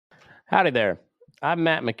Howdy there. I'm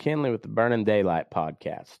Matt McKinley with the Burning Daylight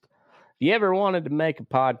podcast. If you ever wanted to make a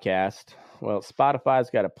podcast, well, Spotify's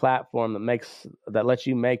got a platform that lets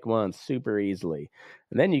you make one super easily.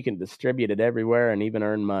 And then you can distribute it everywhere and even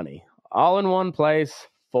earn money. All in one place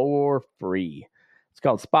for free. It's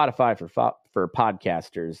called Spotify for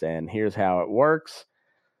podcasters, and here's how it works.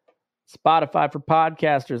 Spotify for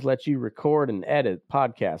podcasters lets you record and edit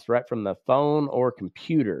podcasts right from the phone or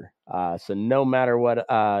computer. So no matter what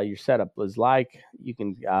your setup is like, you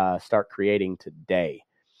can start creating today.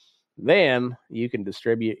 Then you can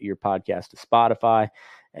distribute your podcast to Spotify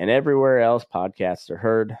and everywhere else podcasts are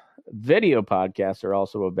heard. Video podcasts are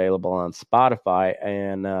also available on Spotify.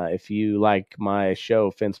 And if you like my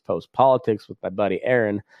show, Fence Post Politics with my buddy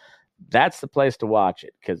Aaron, that's the place to watch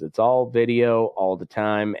it because it's all video all the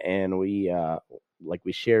time. And we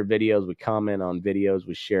share videos, we comment on videos,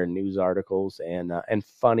 we share news articles and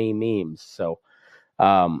funny memes. So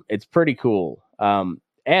it's pretty cool. And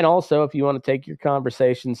also, if you want to take your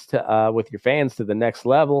conversations with your fans to the next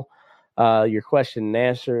level, your question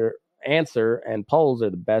and answer and polls are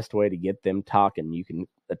the best way to get them talking. You can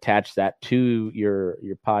attach that to your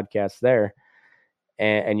podcast there,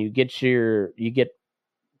 and you get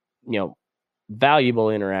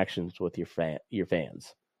valuable interactions with your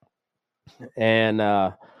fans. And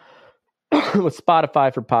with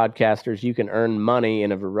Spotify for podcasters, you can earn money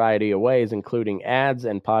in a variety of ways, including ads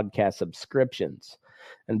and podcast subscriptions.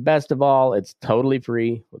 And best of all, it's totally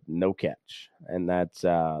free with no catch. And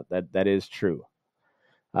that is true.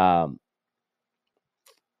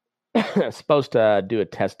 Supposed to do a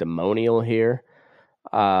testimonial here.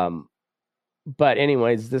 But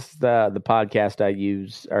anyways, this is the podcast I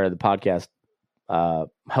use, or the podcast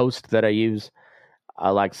host that I use.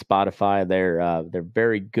 I like Spotify. They're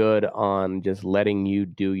very good on just letting you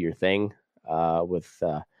do your thing with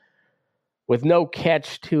no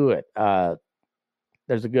catch to it.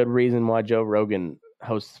 There's a good reason why Joe Rogan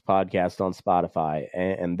hosts podcasts on Spotify,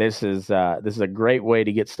 and this is a great way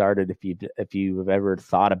to get started if you've ever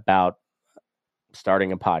thought about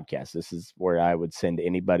starting a podcast. This is where I would send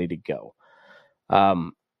anybody to go.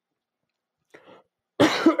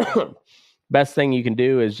 Best thing you can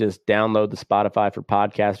do is just download the Spotify for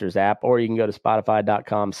Podcasters app, or you can go to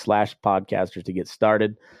spotify.com/podcasters to get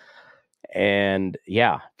started. And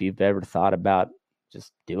yeah, if you've ever thought about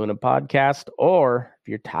just doing a podcast, or if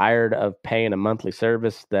you're tired of paying a monthly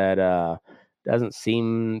service that doesn't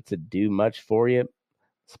seem to do much for you,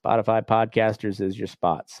 Spotify Podcasters is your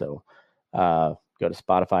spot. So go to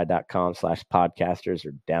spotify.com/podcasters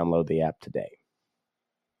or download the app today.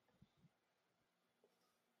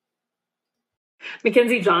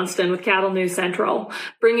 Mackenzie Johnston with Cattle News Central,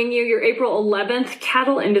 bringing you your April 11th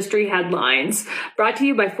cattle industry headlines, brought to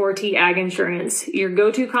you by 4T Ag Insurance, your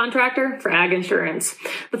go-to contractor for ag insurance.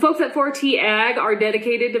 The folks at 4T Ag are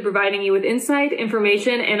dedicated to providing you with insight,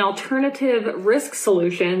 information, and alternative risk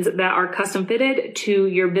solutions that are custom fitted to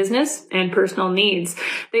your business and personal needs.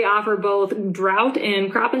 They offer both drought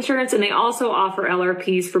and crop insurance, and they also offer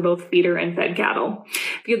LRPs for both feeder and fed cattle.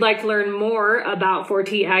 If you'd like to learn more about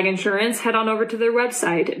 4T Ag Insurance, head on over to their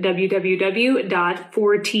website,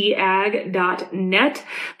 www.4tag.net.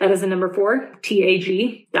 That is the number 4,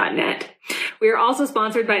 TAG.net. We are also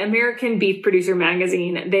sponsored by American Beef Producer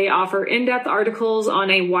Magazine. They offer in-depth articles on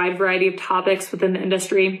a wide variety of topics within the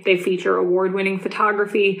industry. They feature award-winning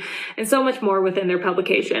photography and so much more within their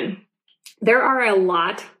publication. There are a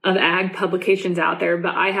lot of ag publications out there,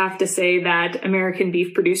 but I have to say that American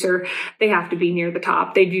Beef Producer, they have to be near the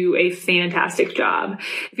top. They do a fantastic job.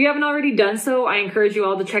 If you haven't already done so, I encourage you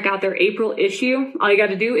all to check out their April issue. All you got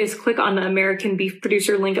to do is click on the American Beef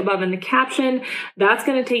Producer link above in the caption. That's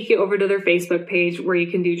going to take you over to their Facebook page where you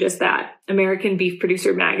can do just that. American Beef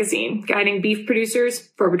Producer Magazine, guiding beef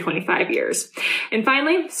producers for over 25 years. And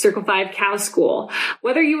finally, Circle 5 Cow School.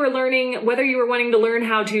 Whether you were wanting to learn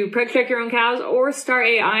how to preg check your own cows or start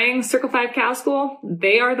AIing, Circle 5 Cow School,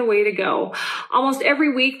 they are the way to go. Almost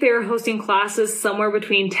every week they are hosting classes somewhere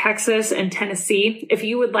between Texas and Tennessee. If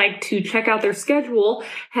you would like to check out their schedule,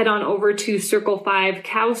 head on over to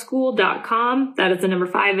circle5cowschool.com. That is the number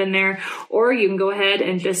 5 in there. Or you can go ahead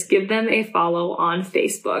and just give them a follow on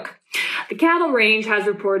Facebook. The cattle range has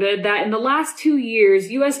reported that in the last 2 years,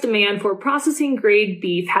 U.S. demand for processing grade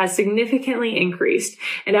beef has significantly increased.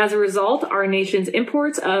 And as a result, our nation's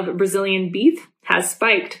imports of Brazilian beef has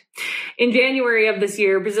spiked. In January of this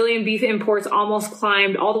year, Brazilian beef imports almost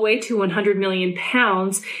climbed all the way to 100 million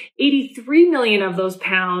pounds. 83 million of those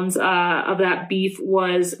pounds of that beef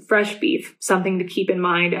was fresh beef, something to keep in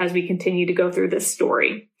mind as we continue to go through this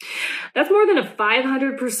story. That's more than a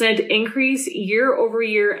 500% increase year over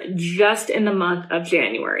year just in the month of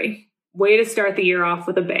January. Way to start the year off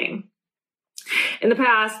with a bang. In the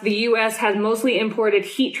past, the U.S. has mostly imported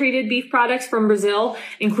heat-treated beef products from Brazil,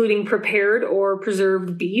 including prepared or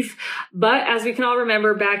preserved beef. But as we can all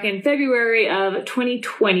remember, back in February of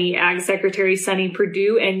 2020, Ag Secretary Sonny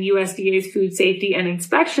Perdue and USDA's Food Safety and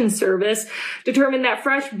Inspection Service determined that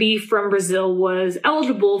fresh beef from Brazil was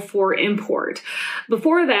eligible for import.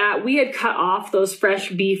 Before that, we had cut off those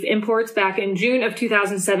fresh beef imports back in June of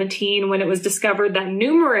 2017 when it was discovered that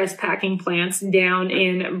numerous packing plants down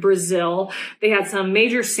in Brazil, they had some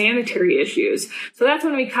major sanitary issues. So that's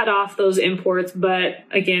when we cut off those imports. But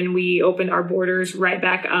again, we opened our borders right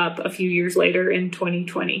back up a few years later in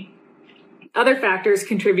 2020. Other factors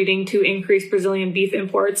contributing to increased Brazilian beef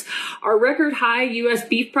imports are record high U.S.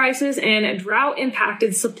 beef prices and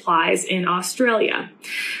drought-impacted supplies in Australia.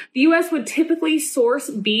 The U.S. would typically source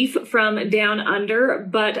beef from down under,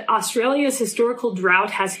 but Australia's historical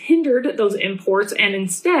drought has hindered those imports and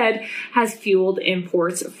instead has fueled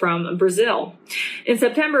imports from Brazil. In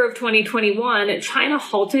September of 2021, China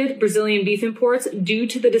halted Brazilian beef imports due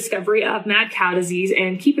to the discovery of mad cow disease.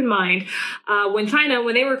 And keep in mind,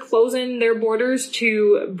 when they were closing their borders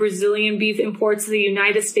to Brazilian beef imports to the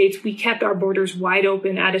United States, we kept our borders wide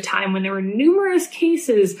open at a time when there were numerous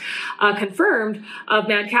cases confirmed of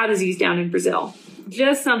mad cow disease down in Brazil.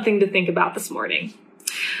 Just something to think about this morning.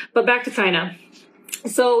 But back to China.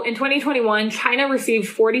 So in 2021, China received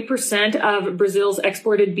 40% of Brazil's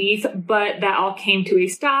exported beef, but that all came to a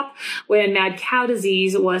stop when mad cow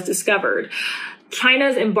disease was discovered.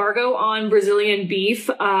 China's embargo on Brazilian beef,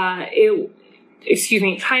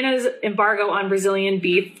 China's embargo on Brazilian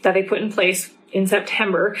beef that they put in place in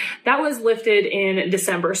September, that was lifted in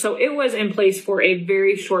December. So it was in place for a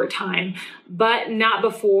very short time, but not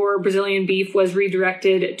before Brazilian beef was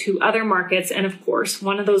redirected to other markets. And of course,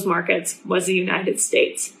 one of those markets was the United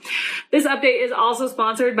States. This update is also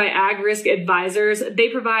sponsored by Ag Risk Advisors. They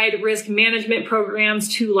provide risk management programs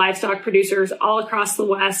to livestock producers all across the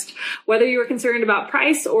West. Whether you are concerned about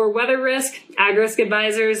price or weather risk, Ag Risk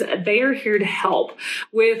Advisors, they are here to help.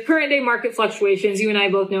 With current day market fluctuations, you and I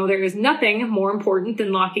both know there is nothing more important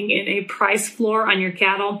than locking in a price floor on your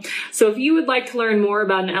cattle. So if you would like to learn more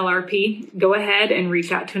about an LRP, go ahead and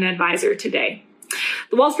reach out to an advisor today.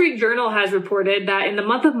 The Wall Street Journal has reported that in the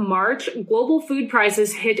month of March, global food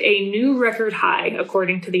prices hit a new record high,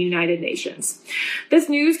 according to the United Nations. This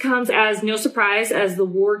news comes as no surprise as the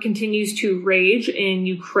war continues to rage in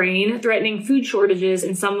Ukraine, threatening food shortages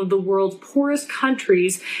in some of the world's poorest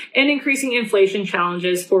countries and increasing inflation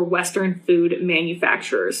challenges for Western food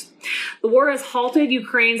manufacturers. The war has halted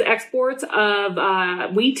Ukraine's exports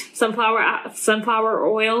of wheat, sunflower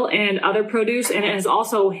oil, and other produce, and it has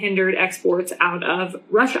also hindered exports out of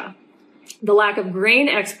Russia. The lack of grain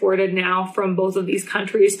exported now from both of these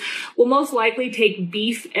countries will most likely take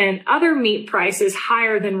beef and other meat prices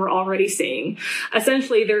higher than we're already seeing.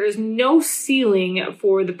 Essentially, there is no ceiling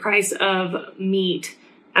for the price of meat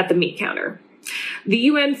at the meat counter. The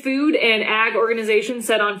UN Food and Ag Organization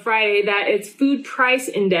said on Friday that its food price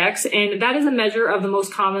index, and that is a measure of the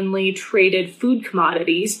most commonly traded food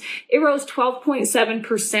commodities, it rose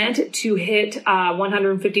 12.7% to hit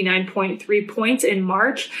 159.3 points in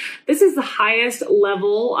March. This is the highest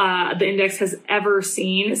level the index has ever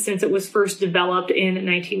seen since it was first developed in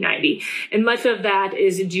 1990. And much of that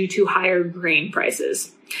is due to higher grain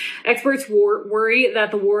prices. Experts worry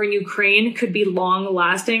that the war in Ukraine could be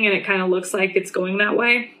long-lasting, and it kind of looks like it's going that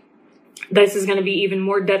way. This is going to be even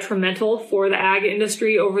more detrimental for the ag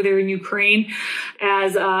industry over there in Ukraine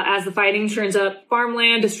as the fighting churns up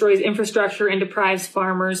farmland, destroys infrastructure, and deprives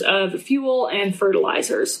farmers of fuel and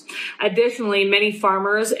fertilizers. Additionally, many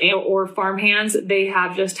farmers or farmhands, they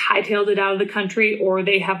have just hightailed it out of the country, or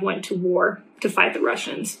they have went to war to fight the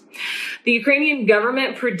Russians. The Ukrainian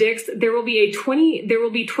government predicts there will be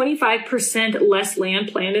 25% less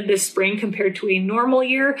land planted this spring compared to a normal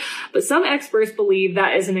year, but some experts believe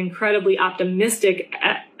that is an incredibly optimistic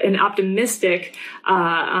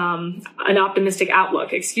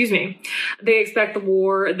outlook. They expect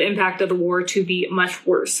the impact of the war to be much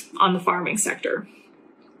worse on the farming sector.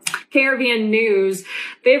 KRVN News,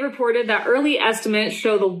 they've reported that early estimates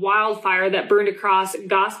show the wildfire that burned across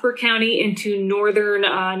Gosper County into northern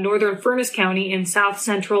Furnace County in south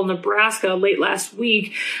central Nebraska late last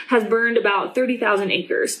week has burned about 30,000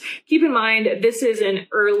 acres. Keep in mind, this is an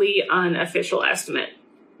early unofficial estimate.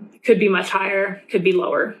 Could be much higher, could be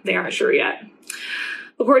lower. They aren't sure yet.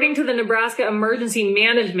 According to the Nebraska Emergency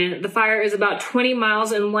Management, the fire is about 20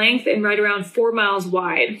 miles in length and right around 4 miles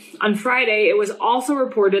wide. On Friday, it was also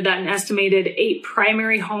reported that an estimated 8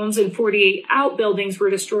 primary homes and 48 outbuildings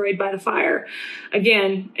were destroyed by the fire.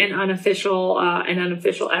 Again, an unofficial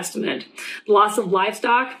estimate. The loss of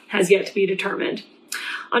livestock has yet to be determined.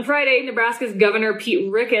 On Friday, Nebraska's Governor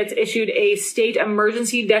Pete Ricketts issued a state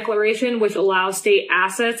emergency declaration, which allows state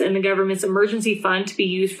assets and the government's emergency fund to be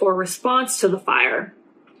used for response to the fire.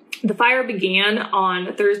 The fire began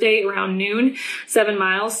on Thursday around noon, 7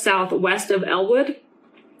 miles southwest of Elwood.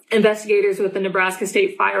 Investigators with the Nebraska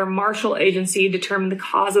State Fire Marshal Agency determined the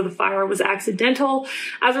cause of the fire was accidental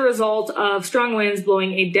as a result of strong winds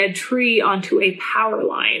blowing a dead tree onto a power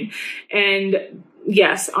line. And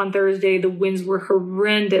yes, on Thursday, the winds were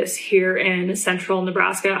horrendous here in central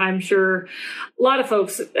Nebraska. I'm sure a lot of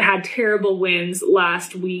folks had terrible winds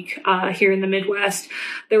last week here in the Midwest.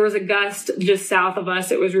 There was a gust just south of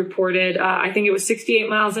us. It was reported, I think it was 68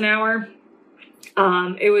 miles an hour.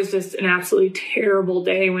 It was just an absolutely terrible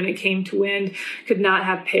day when it came to wind. Could not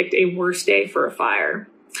have picked a worse day for a fire.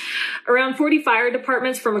 Around 40 fire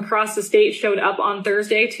departments from across the state showed up on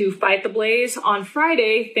Thursday to fight the blaze. On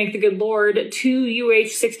Friday, thank the good Lord, 2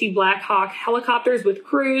 UH-60 Black Hawk helicopters with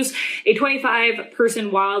crews, a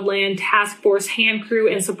 25-person wildland task force hand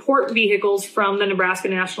crew, and support vehicles from the Nebraska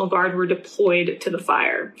National Guard were deployed to the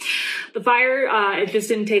fire. The fire, it just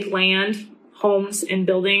didn't take land, homes, and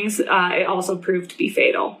buildings. It also proved to be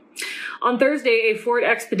fatal. On Thursday, a Ford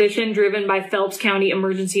Expedition driven by Phelps County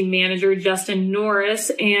Emergency Manager Justin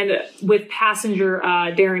Norris and with passenger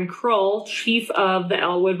Darren Kroll, chief of the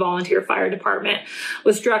Elwood Volunteer Fire Department,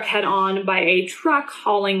 was struck head-on by a truck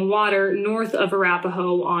hauling water north of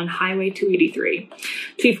Arapahoe on Highway 283.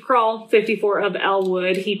 Chief Kroll, 54 of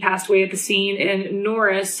Elwood, he passed away at the scene, and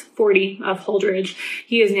Norris, 40 of Holdridge,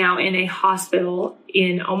 he is now in a hospital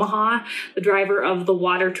in Omaha. The driver of the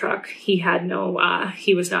water truck, he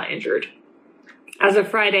was not injured. As of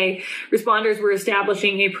Friday, responders were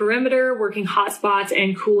establishing a perimeter, working hotspots,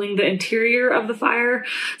 and cooling the interior of the fire.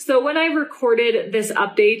 So when I recorded this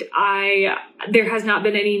update, there has not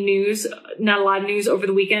been any news, not a lot of news over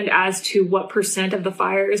the weekend as to what percent of the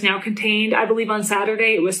fire is now contained. I believe on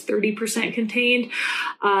Saturday it was 30% contained.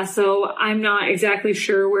 So I'm not exactly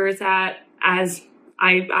sure where it's at as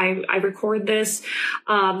I record this.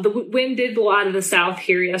 The wind did blow out of the south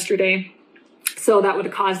here yesterday, so that would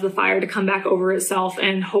have caused the fire to come back over itself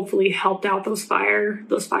and hopefully helped out those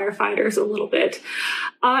firefighters a little bit.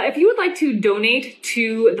 If you would like to donate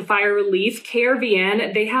to the fire relief,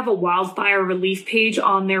 KRVN, they have a wildfire relief page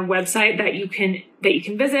on their website that you can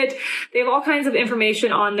visit. They have all kinds of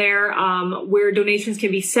information on there, where donations can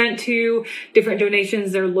be sent to, different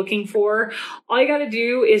donations they're looking for. All you got to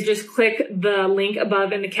do is just click the link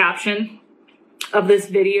above in the caption of this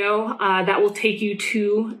video. That will take you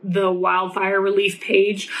to the wildfire relief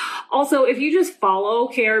page. Also, if you just follow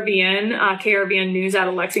KRVN News out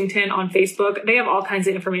of Lexington on Facebook, they have all kinds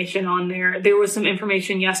of information on there. There was some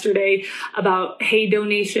information yesterday about hay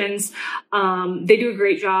donations. They do a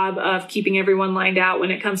great job of keeping everyone lined out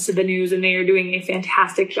when it comes to the news, and they are doing a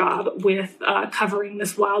fantastic job with covering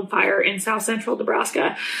this wildfire in south central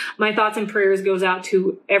Nebraska. My thoughts and prayers goes out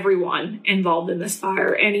to everyone involved in this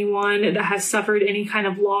fire, anyone that has suffered any kind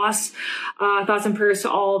of loss. Thoughts and prayers to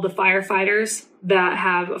all the firefighters that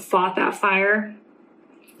have fought that fire.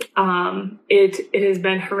 It has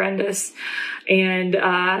been horrendous, and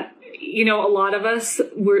a lot of us,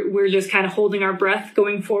 we're just kind of holding our breath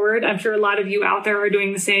going forward. I'm sure a lot of you out there are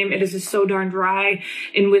doing the same. It is just so darn dry,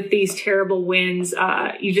 and with these terrible winds,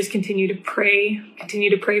 you just continue to pray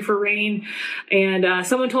for rain. And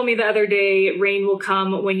someone told me the other day, rain will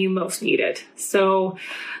come when you most need it. So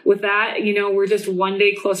with that, we're just one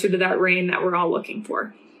day closer to that rain that we're all looking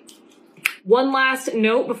for. One last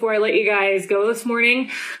note before I let you guys go this morning.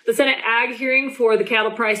 The Senate Ag hearing for the Cattle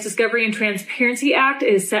Price Discovery and Transparency Act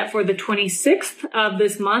is set for the 26th of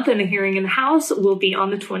this month, and the hearing in the House will be on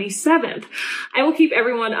the 27th. I will keep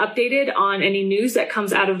everyone updated on any news that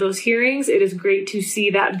comes out of those hearings. It is great to see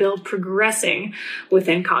that bill progressing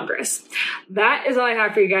within Congress. That is all I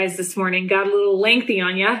have for you guys this morning. Got a little lengthy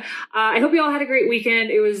on you. I hope you all had a great weekend.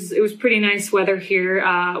 It was pretty nice weather here.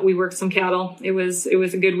 We worked some cattle. It was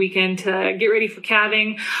a good weekend to get ready for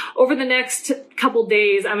calving. Over the next couple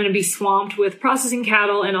days, I'm going to be swamped with processing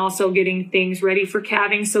cattle and also getting things ready for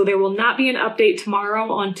calving. So there will not be an update tomorrow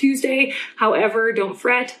on Tuesday. However, don't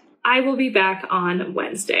fret. I will be back on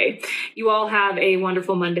Wednesday. You all have a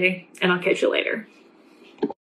wonderful Monday, and I'll catch you later.